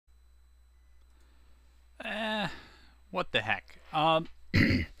What the heck?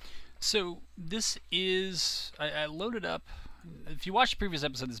 So this is, I loaded up, if you watch the previous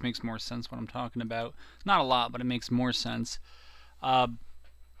episode, this makes more sense what I'm talking about. Not a lot, but it makes more sense.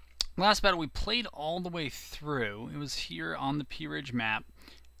 Last battle we played all the way through. It was here on the P Ridge map,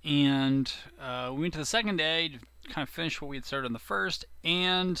 and we went to the second day to kind of finish what we had started on the first,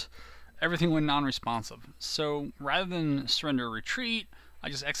 and everything went non-responsive. So rather than surrender or retreat, I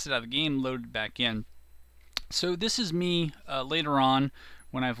just exited out of the game, loaded back in. So this is me later on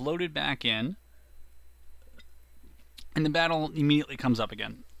when I've loaded back in, and the battle immediately comes up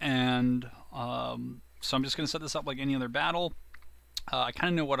again. And so I'm just going to set this up like any other battle. I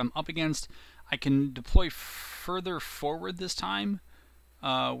kind of know what I'm up against. I can deploy further forward this time,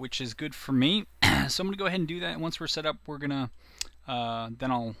 which is good for me. So I'm going to go ahead and do that. And once we're set up, we're going to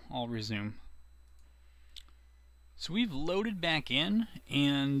then I'll resume. So we've loaded back in,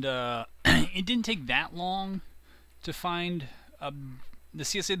 and it didn't take that long to find the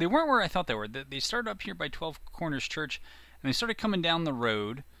CSA. They weren't where I thought they were. They started up here by 12 Corners Church, and they started coming down the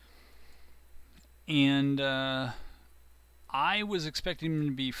road. And I was expecting them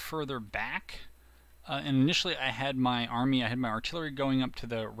to be further back. And initially I had my army, I had my artillery going up to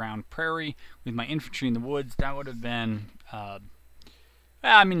the Round Prairie with my infantry in the woods. That would have been...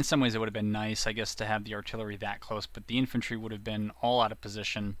 I mean, in some ways it would have been nice, I guess, to have the artillery that close, but the infantry would have been all out of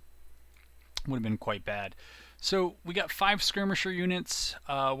position. Would have been quite bad. So we got 5 skirmisher units.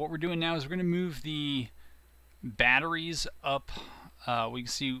 What we're doing now is we're going to move the batteries up. We can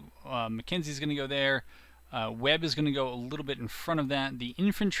see Mackenzie's going to go there. Webb is going to go a little bit in front of that. The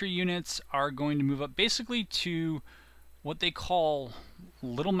infantry units are going to move up basically to what they call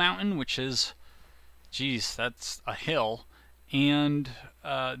Little Mountain, which is, geez, that's a hill. And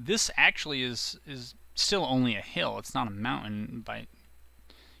this actually is still only a hill. It's not a mountain by,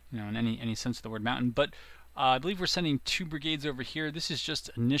 in any sense of the word mountain. But I believe we're sending 2 brigades over here. This is just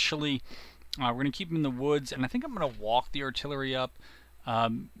initially, we're going to keep them in the woods, and I think I'm going to walk the artillery up.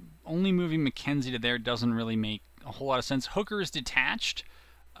 Only moving Mackenzie to there doesn't really make a whole lot of sense. Hooker is detached.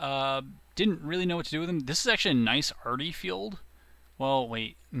 Didn't really know what to do with him. This is actually a nice arty field. Well,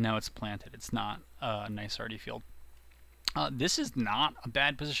 wait, no, it's planted. It's not a nice arty field. This is not a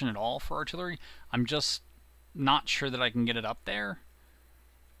bad position at all for artillery. I'm just not sure that I can get it up there.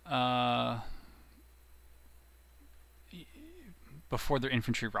 Before their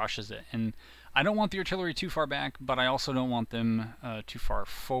infantry rushes it. And I don't want the artillery too far back, but I also don't want them too far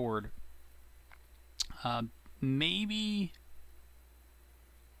forward. Maybe...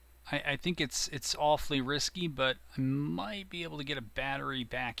 I think it's awfully risky, but I might be able to get a battery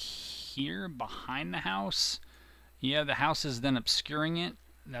back here behind the house. Yeah, the house is then obscuring it.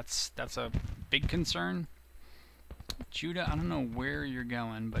 That's a big concern. Judah, I don't know where you're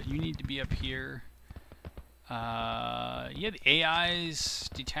going, but you need to be up here. Yeah, the AI's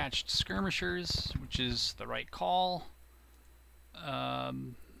detached skirmishers, which is the right call. So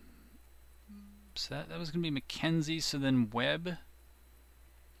that was going to be Mackenzie, so then Webb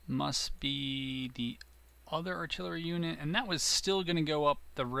must be the other artillery unit, and that was still going to go up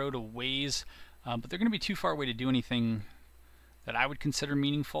the road a ways. But they're going to be too far away to do anything that I would consider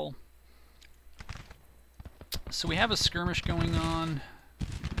meaningful. So we have a skirmish going on.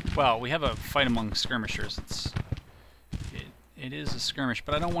 Well, we have a fight among skirmishers. It is a skirmish,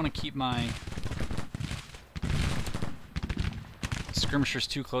 but I don't want to keep my skirmishers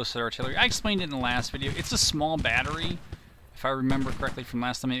too close to the artillery. I explained it in the last video. It's a small battery. If I remember correctly from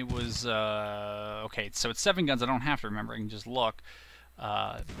last time, it was... okay, so it's 7 guns. I don't have to remember. I can just look.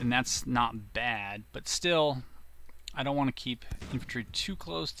 And that's not bad, but still, I don't want to keep infantry too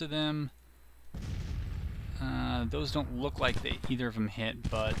close to them. Those don't look like either of them hit,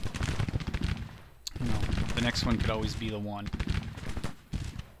 but the next one could always be the one.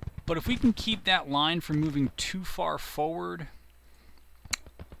 But if we can keep that line from moving too far forward,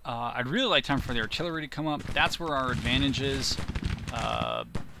 I'd really like time for the artillery to come up. That's where our advantage is.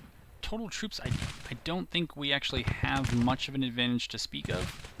 Total troops, I don't think we actually have much of an advantage to speak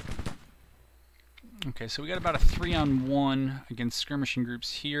of. Okay, so we got about a 3-on-1 against skirmishing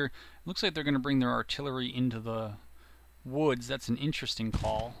groups here. It looks like they're going to bring their artillery into the woods. That's an interesting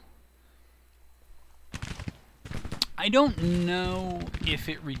call. I don't know if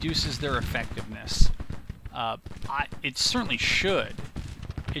it reduces their effectiveness. It certainly should.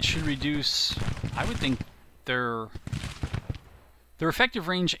 It should reduce, I would think, their effective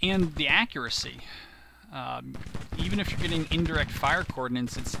range and the accuracy. Even if you're getting indirect fire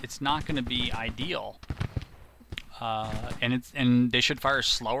coordinates, it's not going to be ideal. And they should fire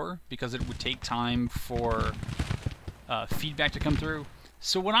slower because it would take time for feedback to come through.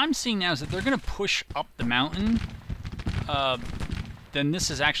 So what I'm seeing now is that they're going to push up the mountain then this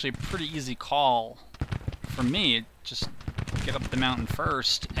is actually a pretty easy call for me. Just get up the mountain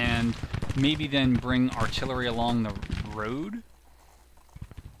first, and maybe then bring artillery along the road.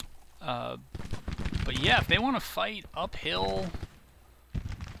 But yeah, if they want to fight uphill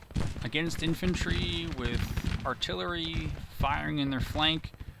against infantry with artillery firing in their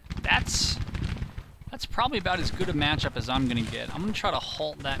flank, that's probably about as good a matchup as I'm going to get. I'm going to try to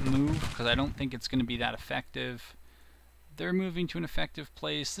halt that move because I don't think it's going to be that effective. They're moving to an effective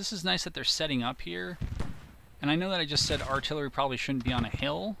place. This is nice that they're setting up here. And I know that I just said artillery probably shouldn't be on a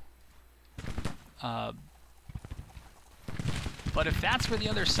hill. But if that's where the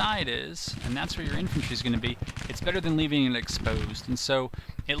other side is, and that's where your infantry is going to be, it's better than leaving it exposed. And so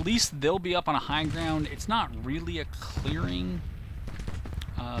at least they'll be up on a high ground. It's not really a clearing.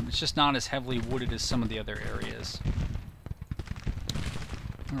 It's just not as heavily wooded as some of the other areas.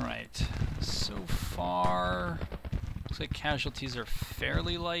 Alright, so far, looks like casualties are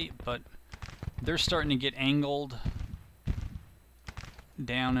fairly light, but they're starting to get angled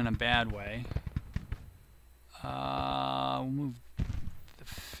down in a bad way. We'll move the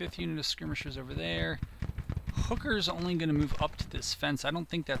 5th unit of skirmishers over there. Hooker's only going to move up to this fence. I don't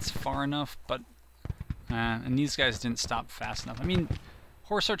think that's far enough, but... and these guys didn't stop fast enough. I mean,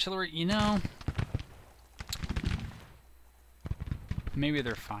 horse artillery, you know... maybe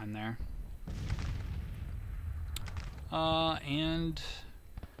they're fine there. And...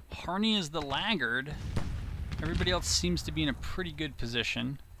 Harney is the laggard. Everybody else seems to be in a pretty good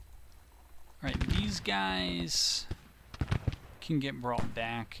position. Alright, these guys can get brought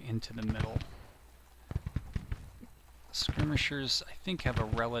back into the middle. Skirmishers, I think, have a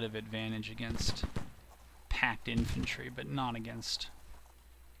relative advantage against packed infantry, but not against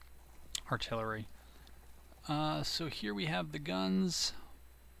artillery. So here we have the guns.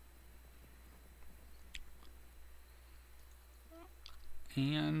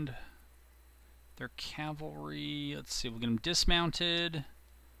 And their cavalry, let's see, we'll get them dismounted.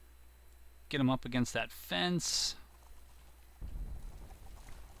 Get them up against that fence.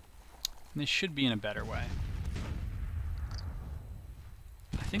 And they should be in a better way.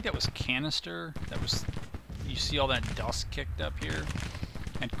 I think that was canister. That was, you see all that dust kicked up here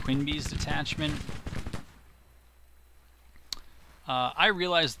at Quinby's detachment. I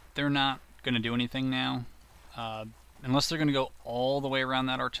realize they're not going to do anything now. Unless they're going to go all the way around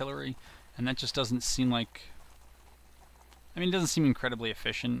that artillery. And that just doesn't seem like... I mean, it doesn't seem incredibly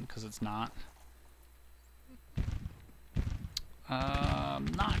efficient, because it's not.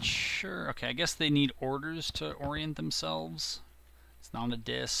 Not sure. Okay, I guess they need orders to orient themselves. It's not a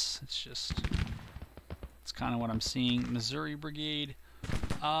diss. It's just... it's kind of what I'm seeing. Missouri Brigade.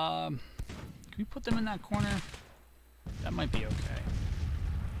 Can we put them in that corner? That might be okay.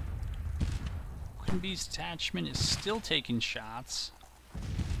 Quinby's detachment is still taking shots.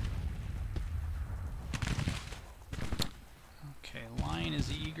 Okay, line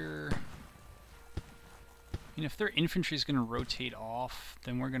is eager. I mean, if their infantry is going to rotate off,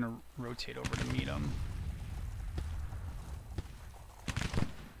 then we're going to rotate over to meet them.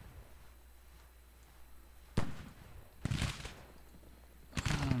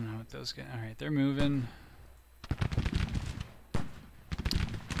 I don't know what those guys... Alright, they're moving.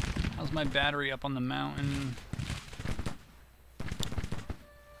 How's my battery up on the mountain?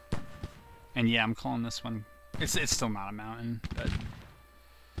 And yeah, I'm calling this one... It's still not a mountain, but...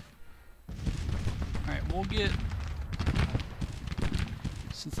 Alright, we'll get...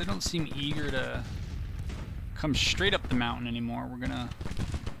 Since they don't seem eager to come straight up the mountain anymore, we're gonna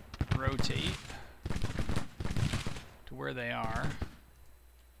rotate to where they are.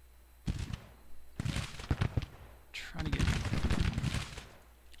 Try to get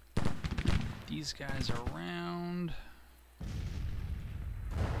these guys around.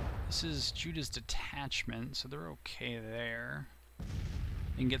 This is Judah's detachment, so they're okay there.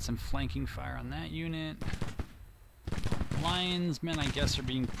 They can get some flanking fire on that unit. Lionsmen, I guess, are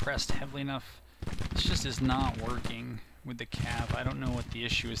being pressed heavily enough. This just is not working with the cav. I don't know what the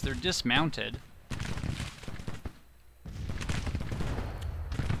issue is. They're dismounted.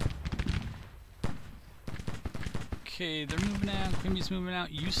 Okay, they're moving out. Quimby's moving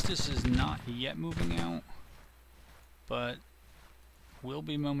out. Eustis is not yet moving out, but will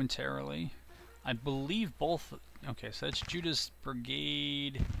be momentarily. I believe both... Okay, so that's Judah's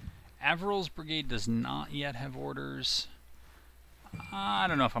brigade. Averil's brigade does not yet have orders. I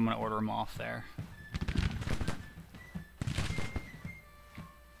don't know if I'm going to order them off there.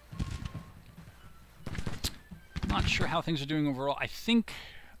 I'm not sure how things are doing overall. I think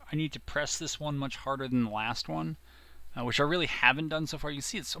I need to press this one much harder than the last one, which I really haven't done so far. You can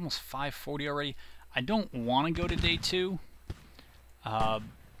see it's almost 5:40 already. I don't want to go to day 2. So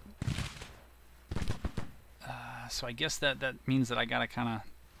I guess that means that I gotta kind of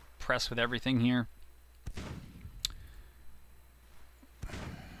press with everything here.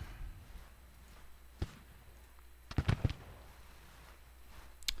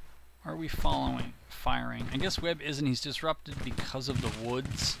 Are we firing? I guess Webb isn't. He's disrupted because of the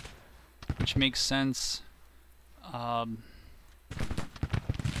woods, which makes sense. I'm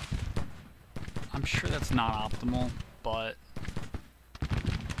sure that's not optimal, but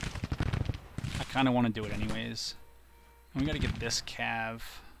I kind of want to do it anyways. And we got to get this cav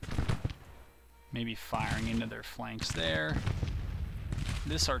maybe firing into their flanks there.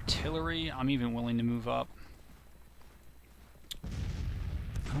 This artillery, I'm even willing to move up.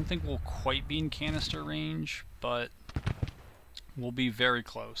 I don't think we'll quite be in canister range, but we'll be very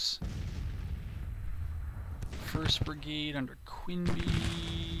close. 1st Brigade under Quinby.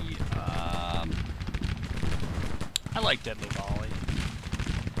 I like Deadly Volley.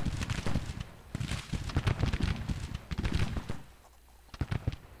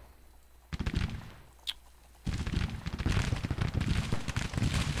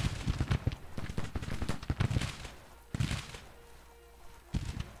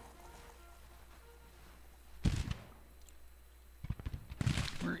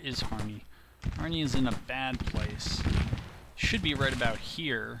 Where is Harney? Harney is in a bad place. Should be right about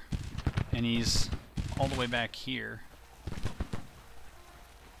here, and he's all the way back here.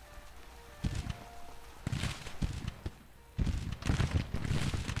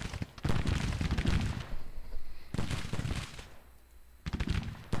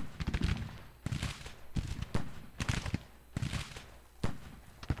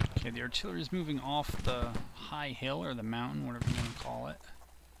 Okay, the artillery is moving off the high hill or the mountain, whatever you want to call it.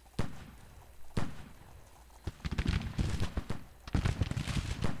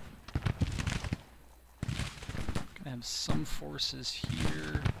 Have some forces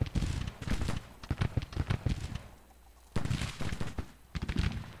here.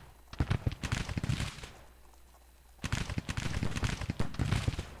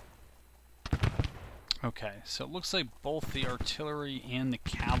 Okay, so it looks like both the artillery and the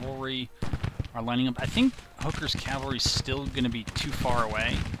cavalry are lining up. I think Hooker's cavalry is still going to be too far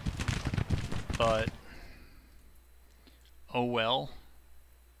away, but oh well.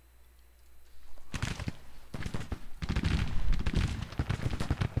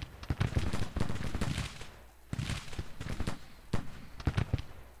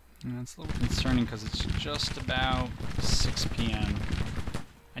 It's a little concerning because it's just about 6 p.m.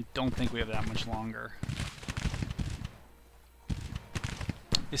 I don't think we have that much longer.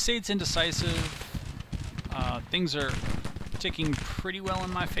 They say it's indecisive. Things are ticking pretty well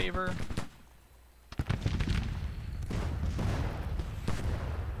in my favor.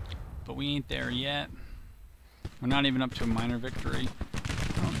 But we ain't there yet. We're not even up to a minor victory.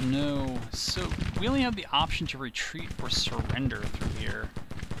 I don't know. So we only have the option to retreat or surrender through here.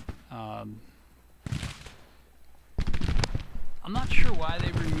 I'm not sure why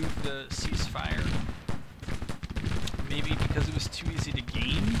they removed the ceasefire. Maybe because it was too easy to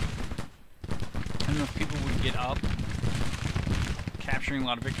gain. I don't know if people would get up, capturing a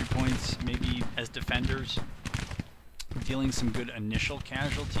lot of victory points, maybe as defenders, dealing some good initial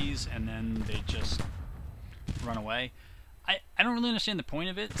casualties, and then they just run away. I don't really understand the point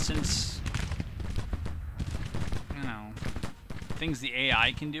of it, since, you know, things the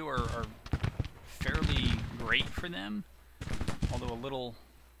AI can do are fairly great for them, although a little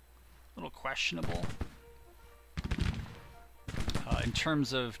questionable in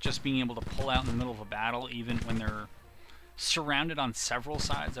terms of just being able to pull out in the middle of a battle, even when they're surrounded on several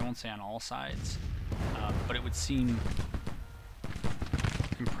sides. I won't say on all sides, but it would seem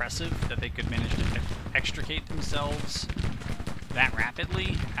impressive that they could manage to extricate themselves that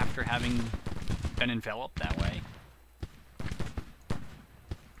rapidly after having been enveloped that way.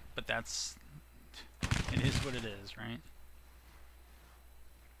 But it is what it is, right?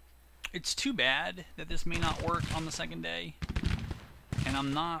 It's too bad that this may not work on the second day, and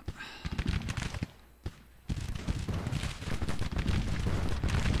I'm not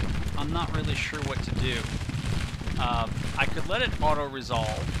really sure what to do. I could let it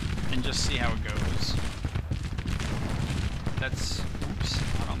auto-resolve and just see how it goes. Oops,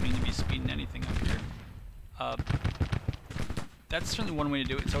 I don't mean to be speeding anything up here. That's certainly one way to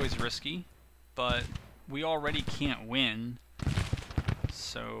do it. It's always risky, but we already can't win,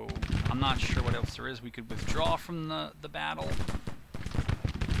 so I'm not sure what else there is. We could withdraw from the battle.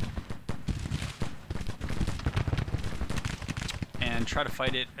 And try to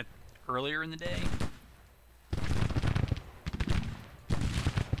fight it earlier in the day.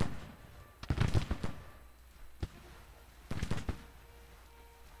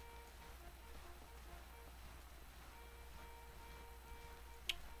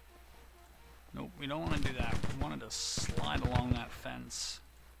 we don't want to do that. We wanted to slide along that fence.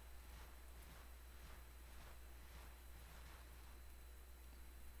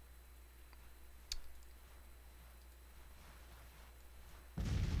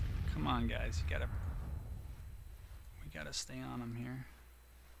 Come on, guys, we gotta stay on them here.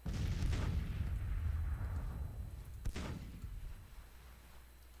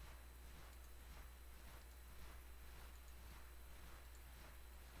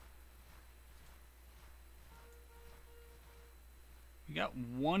 We got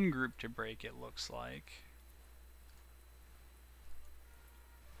one group to break, it looks like.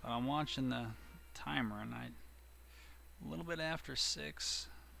 But I'm watching the timer, and a little bit after 6,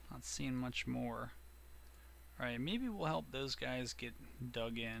 not seeing much more. Alright, maybe we'll help those guys get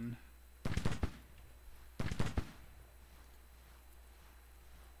dug in.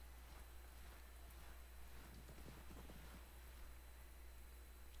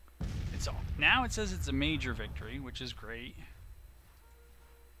 Now it says it's a major victory, which is great.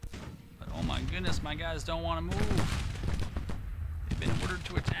 But oh my goodness, my guys don't want to move. They've been ordered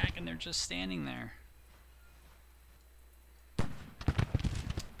to attack and they're just standing there.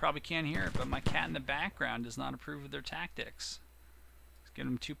 Probably can't hear it, but my cat in the background does not approve of their tactics. Let's get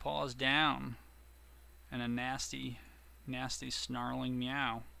them 2 paws down and a nasty, nasty snarling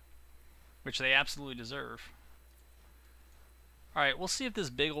meow, which they absolutely deserve. Alright, we'll see if this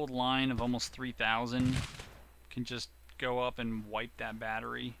big old line of almost 3,000 can just go up and wipe that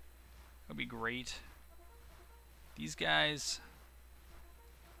battery. That would be great. These guys,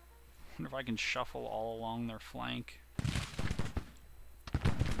 I wonder if I can shuffle all along their flank.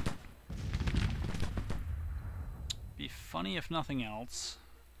 Be funny if nothing else.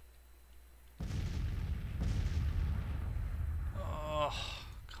 Oh,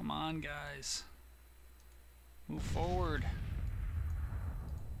 come on, guys. Move forward.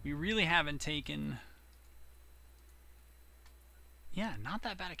 We really haven't taken... Yeah, not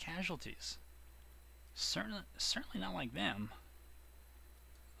that bad of casualties. Certainly not like them.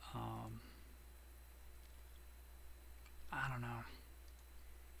 I don't know.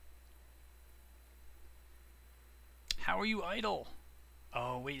 How are you idle?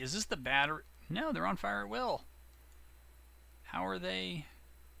 Oh, wait, is this the battery? No, they're on fire at will. How are they?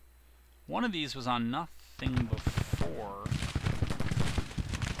 One of these was on nothing before.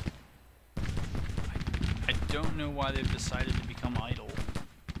 I don't know why they've decided to become idle.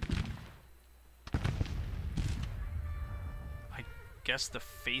 I guess the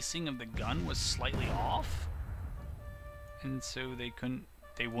facing of the gun was slightly off, and so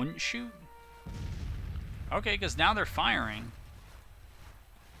they wouldn't shoot. Okay, because now they're firing.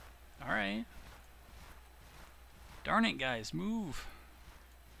 Alright. Darn it, guys, move.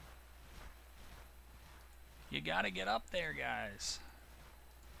 You gotta get up there, guys.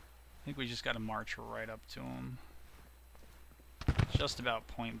 I think we just gotta march right up to them. Just about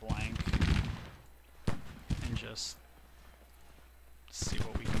point blank. And just see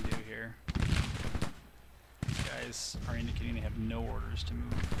what we can do here. These guys are indicating they have no orders to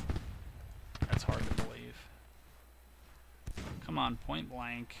move. That's hard to believe. Come on, point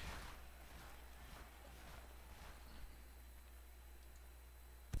blank.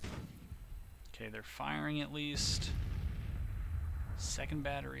 Okay, they're firing at least. Second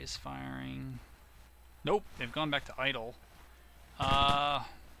battery is firing. Nope, they've gone back to idle. I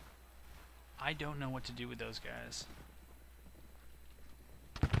don't know what to do with those guys.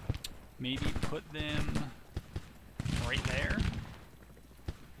 Maybe put them right there.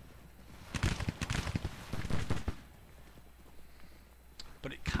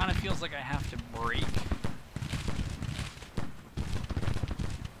 But it kind of feels like I have to break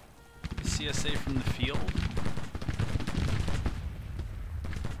the CSA from the field.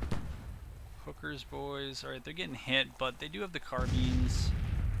 Hookers, boys. Alright, they're getting hit, but they do have the carbines.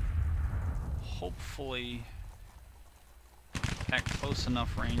 Hopefully, at close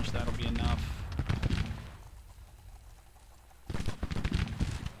enough range, that'll be enough.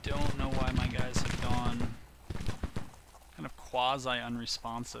 Don't know why my guys have gone kind of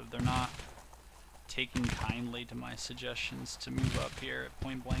quasi-unresponsive. They're not taking kindly to my suggestions to move up here at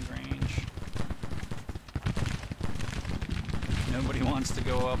point blank range. Nobody wants to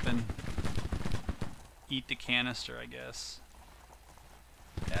go up and eat the canister, I guess.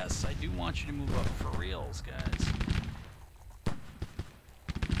 Yes, I do want you to move up for reals, guys.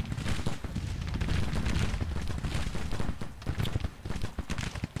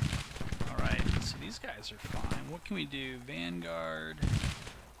 Alright, so these guys are fine. What can we do? Vanguard.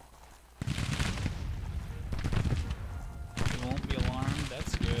 They won't be alarmed.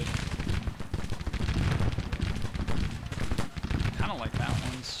 That's good. Kind of like that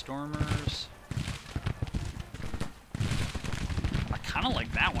one. Stormers. kind of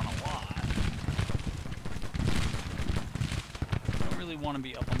like that one a lot. I don't really want to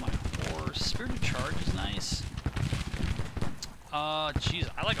be up on my horse. Spirited Charge is nice. Geez,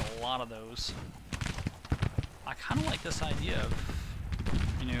 I like a lot of those. I kind of like this idea of,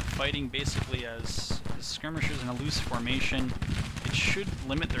 you know, fighting basically as skirmishers in a loose formation. It should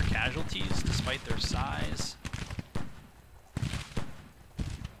limit their casualties despite their size.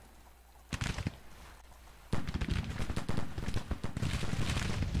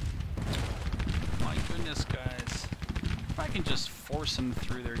 My goodness, guys. If I can just force them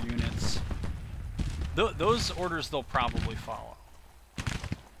through their units. Those orders they'll probably follow.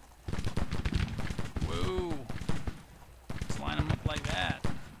 Whoa. Let's line them up like that.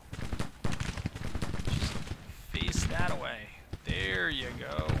 Just face that away. There you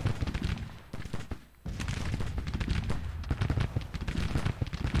go.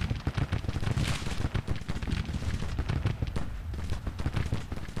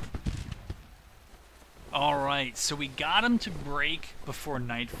 Alright, so we got him to break before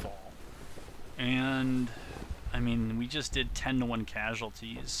nightfall. And, I mean, we just did 10-to-1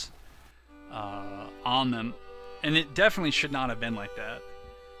 casualties on them. And it definitely should not have been like that.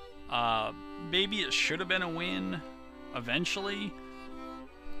 Maybe it should have been a win eventually.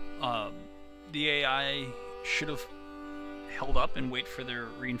 The AI should have held up and wait for their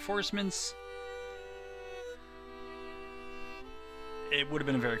reinforcements. It would have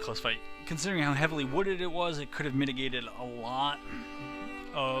been a very close fight. Considering how heavily wooded it was, it could have mitigated a lot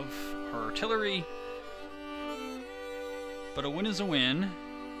of her artillery. But a win is a win.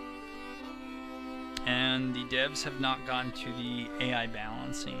 And the devs have not gotten to the AI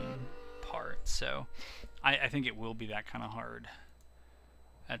balancing part, so I think it will be that kind of hard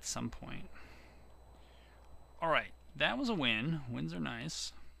at some point. Alright, that was a win. Wins are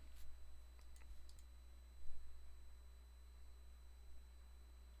nice.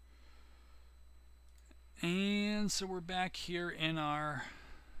 And so we're back here in our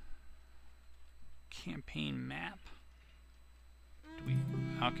campaign map.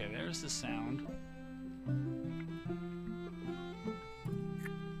 Okay, there's the sound.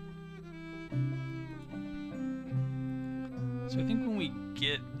 So I think when we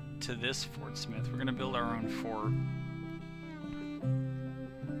get to this Fort Smith, we're going to build our own fort.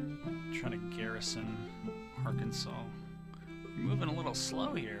 Try to garrison Arkansas. We're moving a little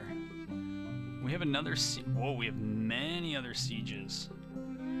slow here. We have another whoa, we have many other sieges.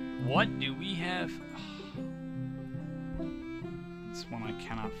 What do we have? This one I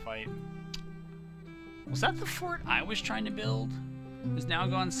cannot fight. Was that the fort I was trying to build? Is now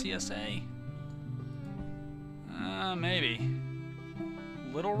gone CSA? Maybe.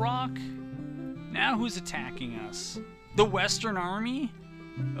 Little Rock? Now who's attacking us? The Western Army?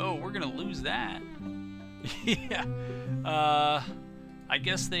 Oh, we're gonna lose that. Yeah. I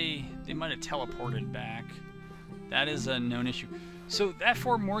guess they might have teleported back. That is a known issue. So that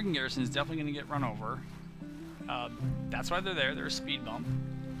Fort Morgan garrison is definitely gonna get run over. That's why they're there. They're a speed bump.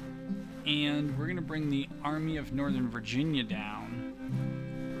 And we're gonna bring the Army of Northern Virginia down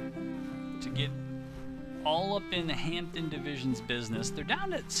to get all up in the Hampton Division's business. They're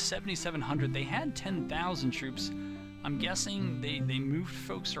down at 7,700. They had 10,000 troops. I'm guessing they moved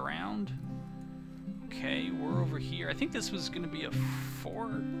folks around. Okay, we're over here. I think this was going to be a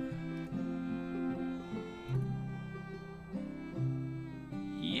fort.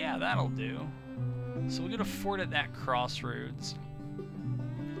 Yeah, that'll do. So we'll get a fort at that crossroads.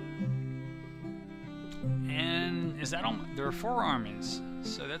 And is that all? There are 4 armies.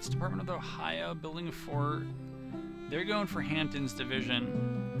 So that's Department of Ohio building a fort. They're going for Hampton's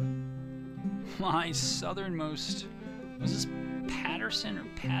division. My southernmost, was this Patterson or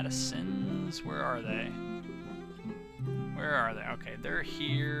Pattersons? Where are they? Where are they? Okay, they're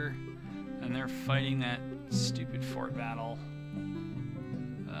here, and they're fighting that stupid fort battle.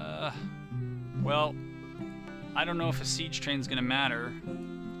 Well, I don't know if a siege train's gonna matter,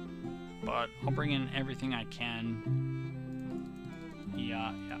 but I'll bring in everything I can.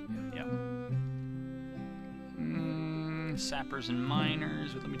 Yeah. Sappers and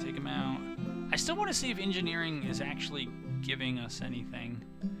miners, let me take them out. I still want to see if engineering is actually giving us anything.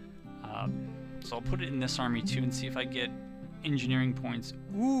 So I'll put it in this army too and see if I get engineering points.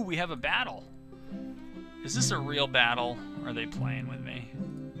 Ooh, we have a battle. Is this a real battle, or are they playing with me?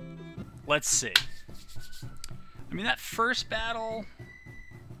 Let's see. I mean, that first battle,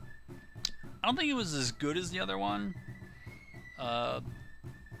 I don't think it was as good as the other one.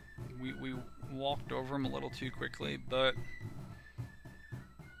 We walked over him a little too quickly, but...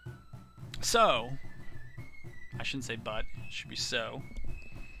 So, I shouldn't say but, it should be so.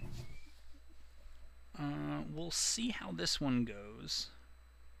 We'll see how this one goes.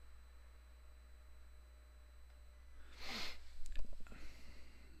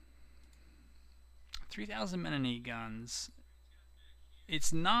 $3,000 men and 8 guns.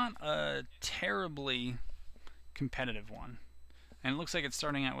 It's not a terribly competitive one. And it looks like it's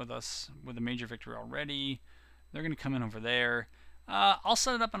starting out with us with a major victory already. They're going to come in over there. I'll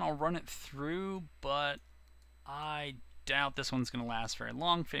set it up and I'll run it through, but I doubt this one's going to last very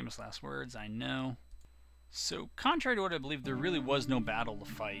long. Famous last words, I know. So, contrary to what I believe, there really was no battle to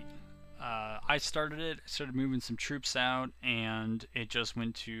fight. I started it, started moving some troops out, and it just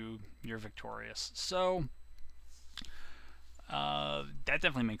went to you're victorious. So, that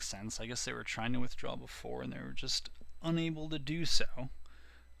definitely makes sense. I guess they were trying to withdraw before, and they were just unable to do so.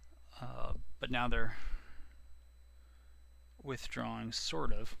 But now they're withdrawing,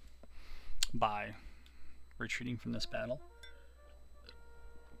 sort of, by retreating from this battle.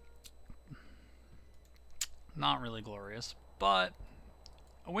 Not really glorious, but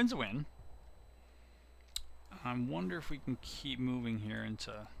a win's a win. I wonder if we can keep moving here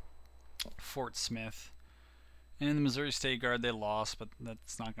into Fort Smith. And the Missouri State Guard, they lost, but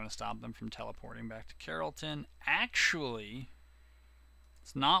that's not going to stop them from teleporting back to Carrollton. Actually,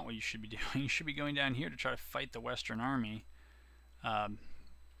 it's not what you should be doing. You should be going down here to try to fight the Western Army. I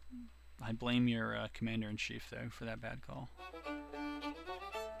blame your commander-in-chief, though, for that bad call.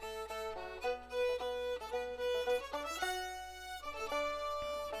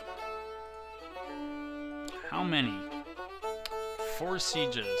 How many? 4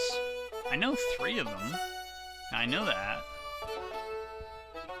 sieges. I know 3 of them. I know that.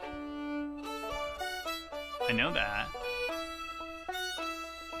 I know that.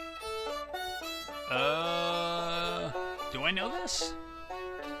 Do I know this?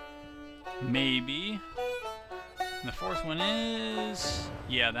 Maybe. And the 4th one is...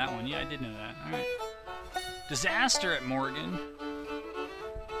 Yeah, that one. Yeah, I did know that. Alright. Disaster at Morgan.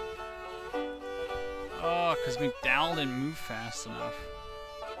 Oh, because McDowell didn't move fast enough.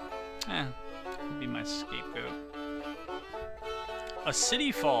 He'll be my scapegoat. A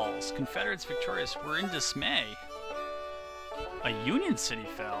city falls. Confederates victorious. We're in dismay. A Union city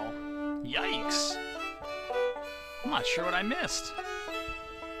fell. Yikes. I'm not sure what I missed.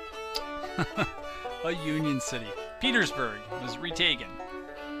 A Union city. Petersburg was retaken.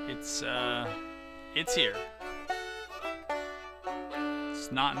 It's here.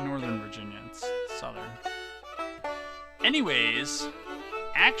 It's not Northern Virginia. It's Southern. Anyways,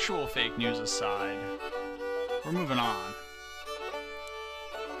 actual fake news aside, we're moving on.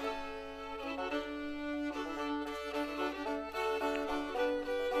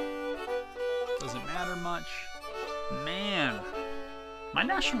 Doesn't matter much. Man, my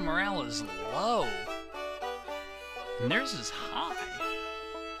national morale is low. And theirs is high.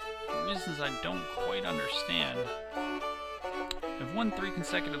 For reasons I don't quite understand. I've won 3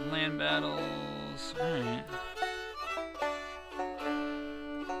 consecutive land battles. Alright.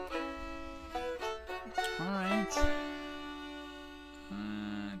 Alright.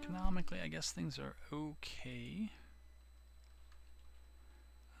 Economically, I guess things are okay.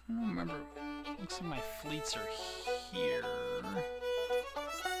 I don't remember. Looks like my fleets are here.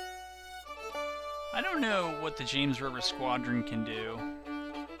 I don't know what the James River Squadron can do.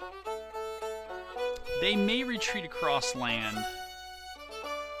 They may retreat across land.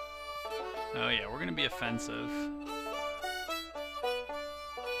 Oh yeah, we're gonna be offensive.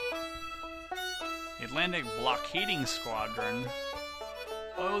 Atlantic Blockading Squadron.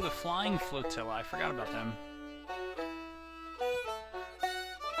 Oh, the Flying Flotilla. I forgot about them.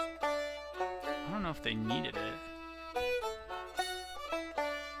 I don't know if they needed it.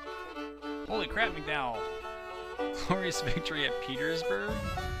 Holy crap, McDowell. Glorious victory at Petersburg?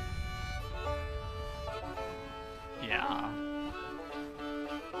 Yeah.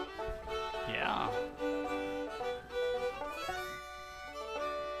 Yeah.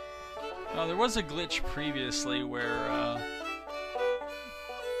 Well, there was a glitch previously where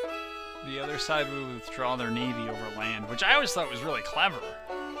the other side would withdraw their navy over land, which I always thought was really clever.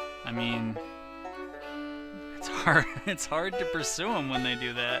 I mean, it's hard to pursue them when they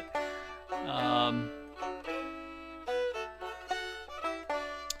do that. I'm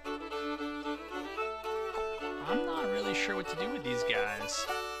not really sure what to do with these guys.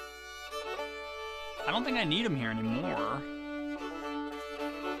 I don't think I need them here anymore.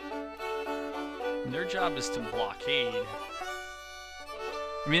 Their job is to blockade.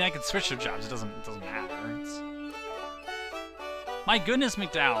 I mean, I could switch their jobs. It doesn't matter. My goodness,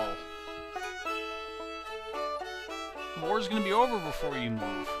 McDowell. The war's gonna be over before you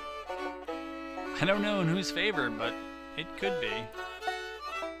move. I don't know in whose favor, but it could be.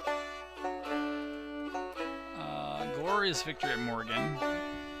 glorious victory at Morgan.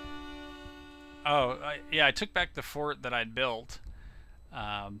 Oh, yeah, I took back the fort that I'd built,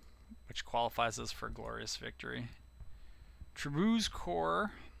 which qualifies us for a glorious victory. Treboux's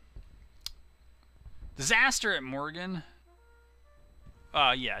Corps. Disaster at Morgan.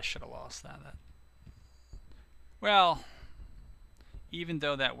 Yeah, I should have lost that. Well, even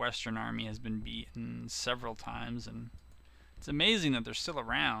though that Western army has been beaten several times, and it's amazing that they're still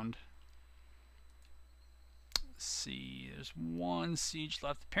around. Let's see, there's one siege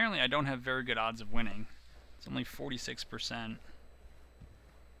left. Apparently I don't have very good odds of winning. It's only 46%.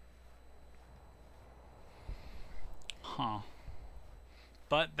 Huh.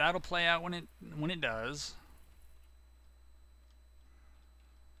 But that'll play out when it does.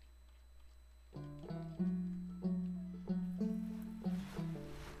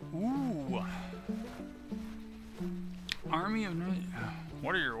 Ooh. Army of North.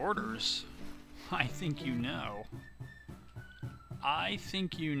 What are your orders? I think you know. I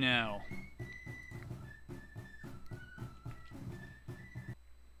think you know.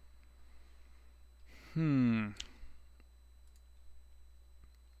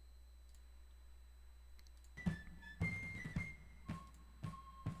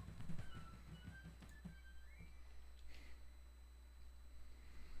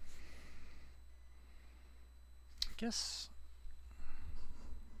 Guess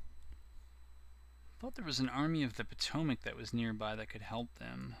I thought there was an army of the Potomac that was nearby that could help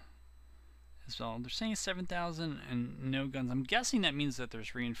them as well. They're saying 7,000 and no guns. I'm guessing that means that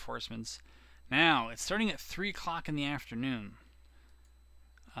there's reinforcements. Now, it's starting at 3 o'clock in the afternoon.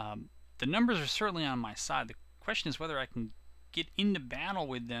 The numbers are certainly on my side. The question is whether I can get into battle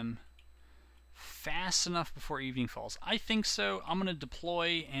with them fast enough before evening falls. I think so. I'm going to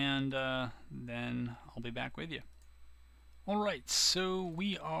deploy, and then I'll be back with you. Alright, so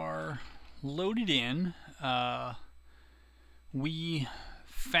we are loaded in. We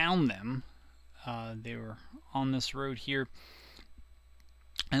found them. They were on this road here.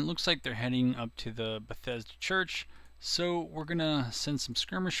 And it looks like they're heading up to the Bethesda Church. So we're going to send some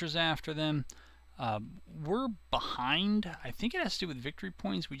skirmishers after them. We're behind. I think it has to do with victory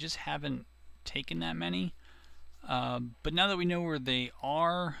points. We just haven't taken that many. But now that we know where they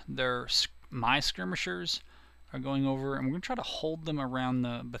are, my skirmishers are going over, and we're going to try to hold them around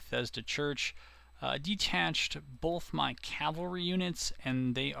the Bethesda Church. Detached both my cavalry units,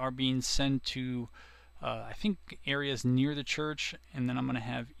 and they are being sent to, I think, areas near the church, and then I'm going to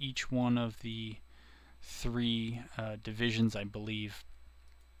have each one of the 3 divisions, I believe,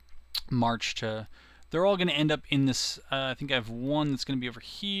 march to... They're all going to end up in this, I think I have one that's going to be over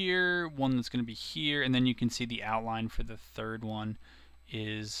here, one that's going to be here, and then you can see the outline for the 3rd one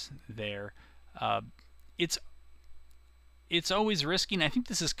is there. It's always risky, and I think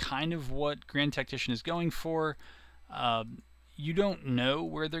this is kind of what Grand Tactician is going for. You don't know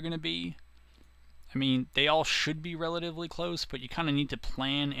where they're going to be. I mean, they all should be relatively close, but you kind of need to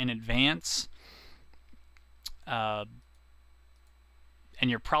plan in advance. And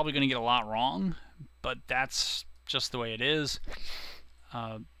you're probably going to get a lot wrong, but that's just the way it is.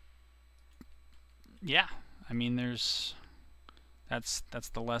 Yeah, I mean, that's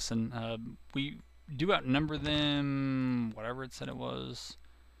the lesson. We do outnumber them, whatever it said it was,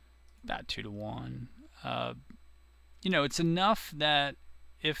 about 2 to 1. You know, it's enough that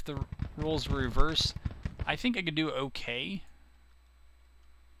if the roles were reversed, I think I could do okay.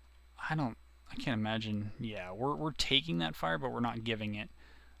 I can't imagine. Yeah, we're taking that fire, but we're not giving it.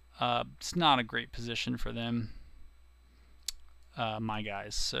 It's not a great position for them, my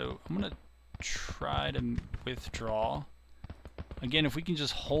guys. So I'm gonna try to withdraw. Again, if we can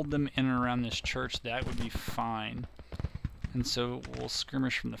just hold them in and around this church, that would be fine. And so we'll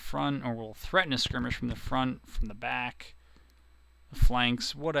skirmish from the front, or we'll threaten to skirmish from the front, from the back, the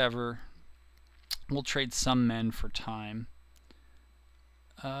flanks, whatever. We'll trade some men for time.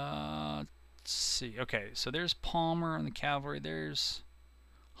 Let's see. Okay, so there's Palmer and the cavalry. There's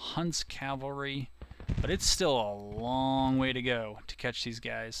Hunt's cavalry. But it's still a long way to go to catch these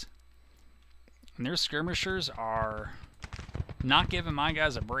guys. And their skirmishers are not giving my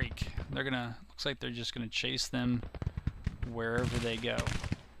guys a break. They're gonna, looks like they're just gonna chase them wherever they go.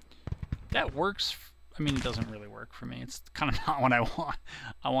 That works. I mean, it doesn't really work for me. It's kind of not what I want.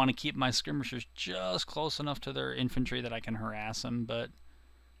 I want to keep my skirmishers just close enough to their infantry that I can harass them, but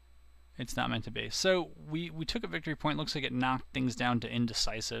it's not meant to be. So we took a victory point. Looks like it knocked things down to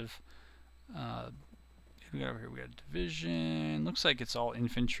indecisive. We got over here. We got a division. Looks like it's all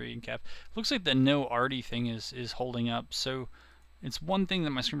infantry and cap. Looks like the no arty thing is holding up. So it's one thing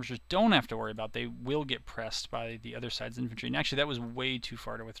that my skirmishers don't have to worry about. They will get pressed by the other side's infantry. And actually, that was way too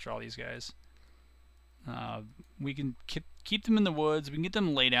far to withdraw these guys. We can keep them in the woods. We can get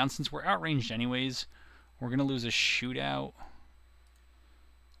them laid down since we're outranged anyways. We're going to lose a shootout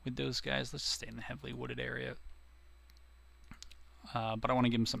with those guys. Let's stay in the heavily wooded area. But I want to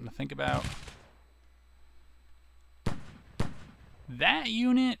give them something to think about. That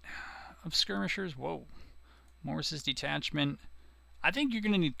unit of skirmishers, whoa. Morris's detachment. I think you're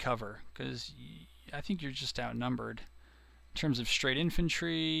going to need cover, because I think you're just outnumbered. In terms of straight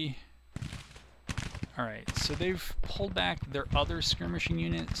infantry... Alright, so they've pulled back their other skirmishing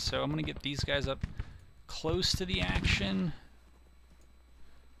units, so I'm going to get these guys up close to the action.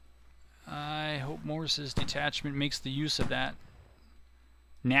 I hope Morris's detachment makes the use of that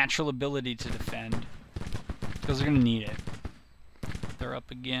natural ability to defend, because they're going to need it. They're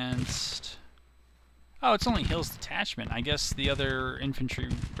up against... Oh, it's only Hill's detachment. I guess the other infantry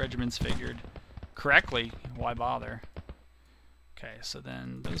regiments figured correctly. Why bother? Okay, so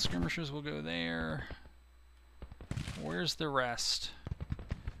then those skirmishers will go there. Where's the rest?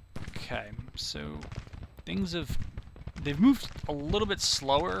 Okay, so they've moved a little bit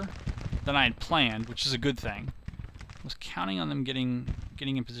slower than I had planned, which is a good thing. I was counting on them getting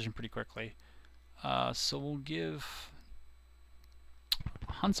in position pretty quickly. So we'll give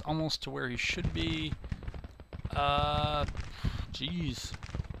Hunt's almost to where he should be. Jeez.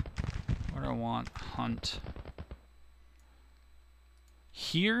 What do I want? Hunt.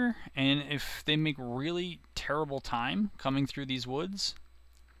 Here, and if they make really terrible time coming through these woods,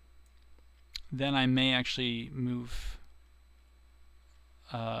 then I may actually move.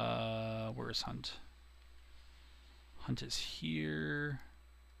 Where's Hunt? Hunt is here.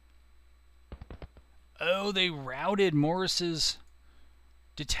 Oh, they routed Morris's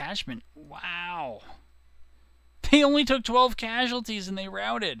detachment. Wow. They only took 12 casualties and they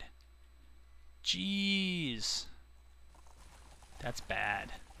routed. Jeez. That's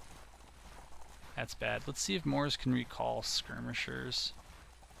bad. That's bad. Let's see if Morris can recall skirmishers.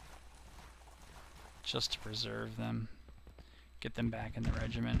 Just to preserve them. Get them back in the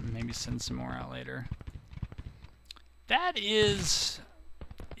regiment and maybe send some more out later. That is...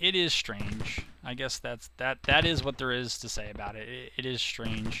 It is strange. I guess that is what there is to say about it. It is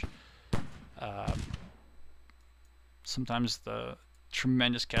strange. Sometimes the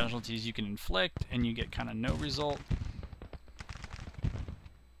tremendous casualties you can inflict and you get kind of no result.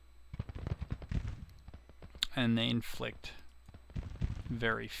 And they inflict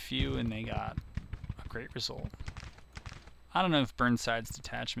very few and they got a great result. I don't know if Burnside's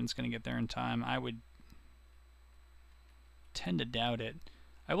detachment's going to get there in time. I would tend to doubt it.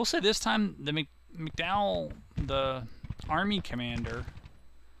 I will say this time, the McDowell, the army commander,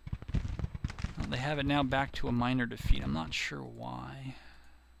 well, they have it now back to a minor defeat. I'm not sure why.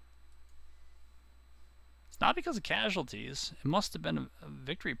 It's not because of casualties. It must have been a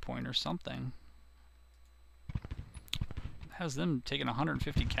victory point or something. It has them taking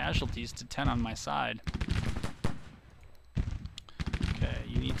 150 casualties to 10 on my side. Okay,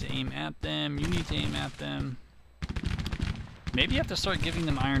 you need to aim at them. You need to aim at them. Maybe you have to start giving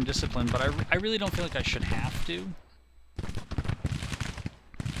them iron discipline, but I really don't feel like I should have to.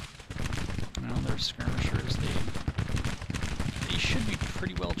 Well, they're skirmishers. They should be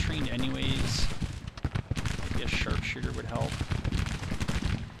pretty well trained anyways. Maybe a sharpshooter would help.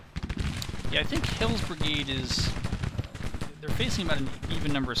 Yeah, I think Hill's brigade is... They're facing about an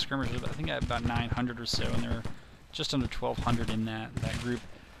even number of skirmishers, but I think I have about 900 or so, and they're just under 1,200 in that group.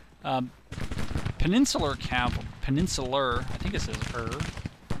 Peninsular, I think it says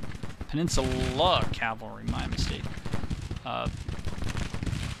Peninsula Cavalry, my mistake.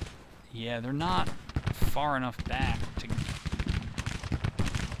 Yeah, they're not far enough back to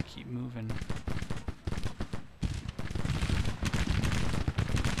keep moving.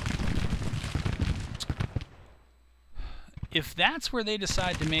 If that's where they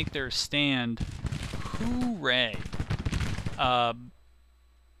decide to make their stand, hooray.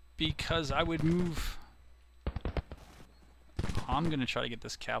 Because I would move... I'm going to try to get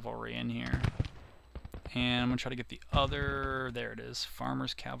this cavalry in here. And I'm going to try to get the other... There it is.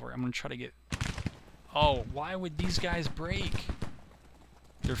 Farmer's Cavalry. I'm going to try to get... Oh, why would these guys break?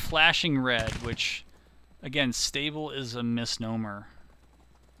 They're flashing red, which... Again, stable is a misnomer.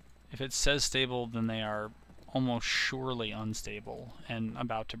 If it says stable, then they are almost surely unstable and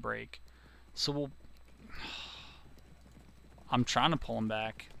about to break. So we'll... I'm trying to pull them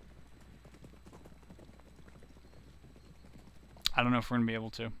back. I don't know if we're going to be able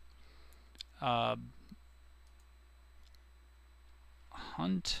to.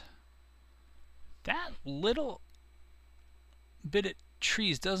 Hunt. That little bit of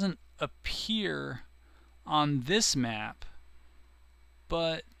trees doesn't appear on this map,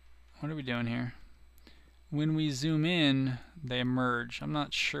 but what are we doing here? when we zoom in, they emerge. I'm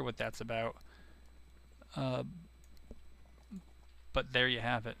not sure what that's about. But there you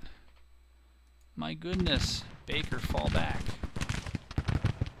have it. My goodness, Baker, fall back.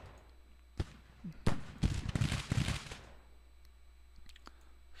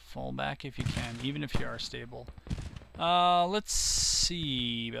 Fall back if you can, even if you are stable. Let's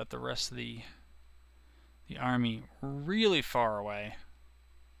see about the rest of the army. Really far away.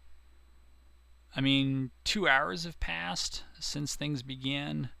 I mean, 2 hours have passed since things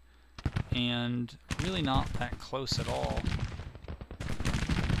began, and really not that close at all.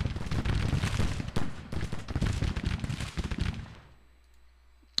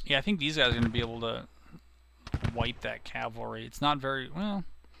 Yeah, I think these guys are going to be able to wipe that cavalry. It's not very, well,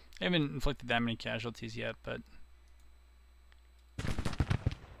 they haven't inflicted that many casualties yet, but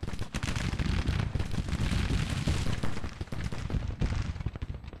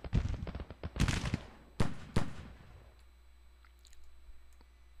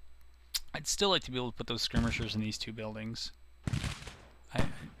I'd still like to be able to put those skirmishers in these two buildings.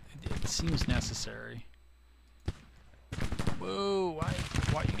 It seems necessary. Whoa, why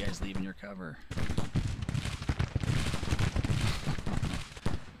are you guys leaving your cover?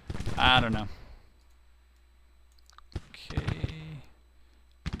 I don't know. Okay.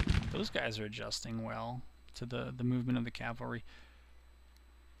 Those guys are adjusting well to the movement of the cavalry.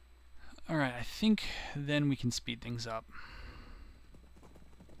 Alright, I think then we can speed things up.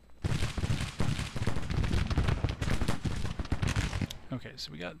 Okay,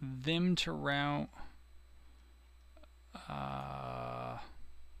 so we got them to route.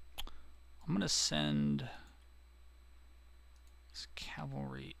 I'm going to send this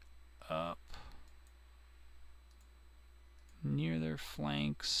cavalry up near their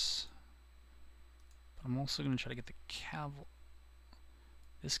flanks. But I'm also going to try to get the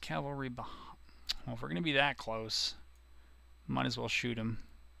this cavalry behind. Well, if we're going to be that close, might as well shoot him.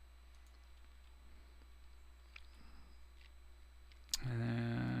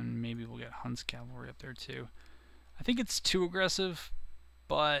 And maybe we'll get Hunt's cavalry up there too. I think it's too aggressive,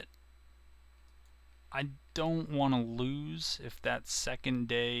 but I don't want to lose if that second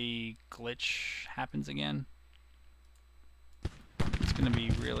day glitch happens again. It's going to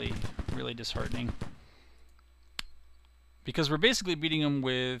be really, really disheartening. Because we're basically beating them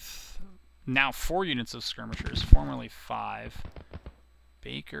with now 4 units of skirmishers, formerly 5.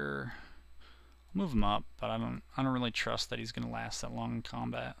 Baker, I'll move him up, but I don't really trust that he's going to last that long in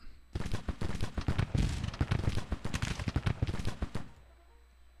combat.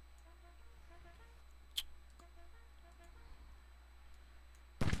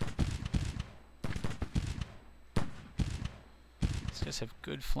 These guys have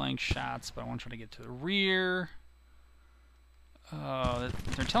good flank shots, but I want to try to get to the rear.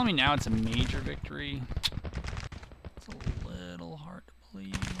 They're telling me now it's a major victory. It's a little hard to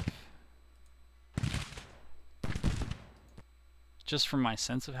believe. Just from my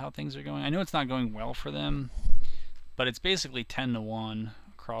sense of how things are going. I know it's not going well for them, but it's basically 10-1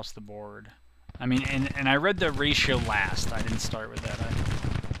 across the board. I mean, and I read the ratio last. I didn't start with that.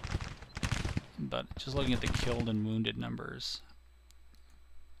 But just looking at the killed and wounded numbers.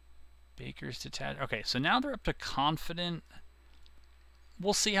 Baker's detached. Okay, so now they're up to confident.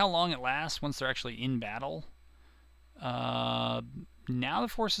 We'll see how long it lasts once they're actually in battle. Now the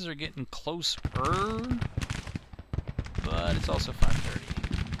forces are getting closer, but it's also 5:30.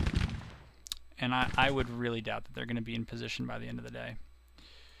 And I would really doubt that they're going to be in position by the end of the day.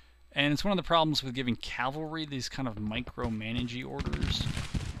 And it's one of the problems with giving cavalry these kind of micromanagey orders.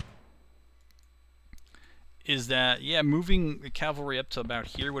 Is that, yeah, moving the cavalry up to about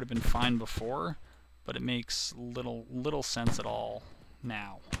here would have been fine before, but it makes little sense at all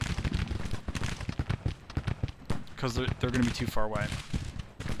now. Because they're going to be too far away.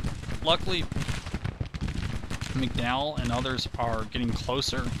 Luckily, McDowell and others are getting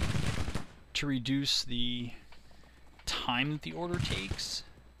closer to reduce the time that the order takes.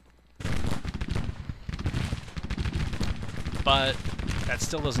 But that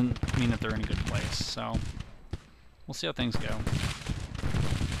still doesn't mean that they're in a good place, so we'll see how things go.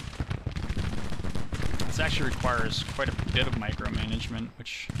 This actually requires quite a bit of micromanagement,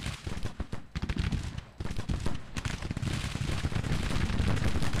 which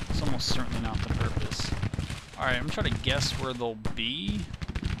is almost certainly not the purpose. Alright, I'm trying to guess where they'll be.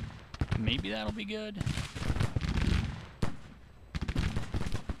 Maybe that'll be good.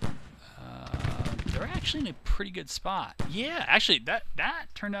 They're actually in a pretty good spot. Yeah, actually, that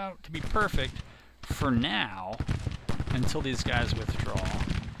turned out to be perfect for now, until these guys withdraw.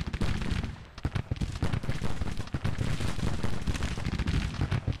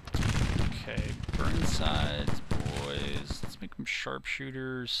 insides, boys. Let's make them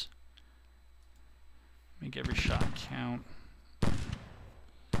sharpshooters. Make every shot count.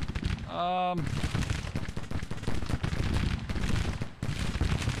 We'll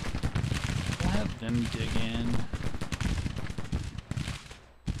have them dig in.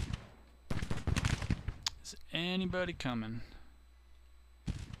 Is anybody coming?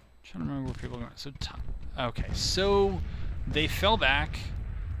 I'm trying to remember where people are going. So, okay, so they fell back.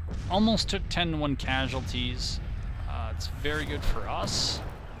 Almost took 10-1 casualties. It's very good for us.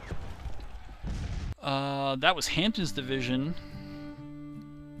 That was Hampton's division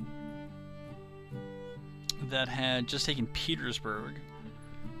that had just taken Petersburg.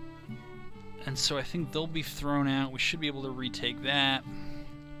 And so I think they'll be thrown out. We should be able to retake that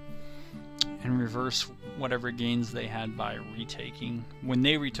and reverse whatever gains they had by retaking when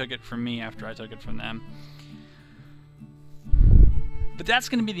they retook it from me after I took it from them. But that's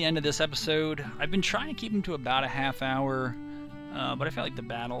going to be the end of this episode. I've been trying to keep them to about a half hour, but I felt like the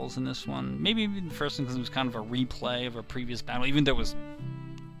battles in this one, maybe even the first one because it was kind of a replay of a previous battle, even though it was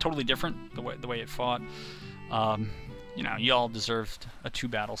totally different the way it fought. You know, y'all deserved a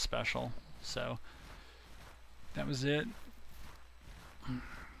 2-battle special, so that was it.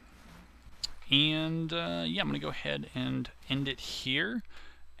 And yeah, I'm going to go ahead and end it here,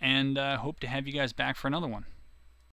 and hope to have you guys back for another one.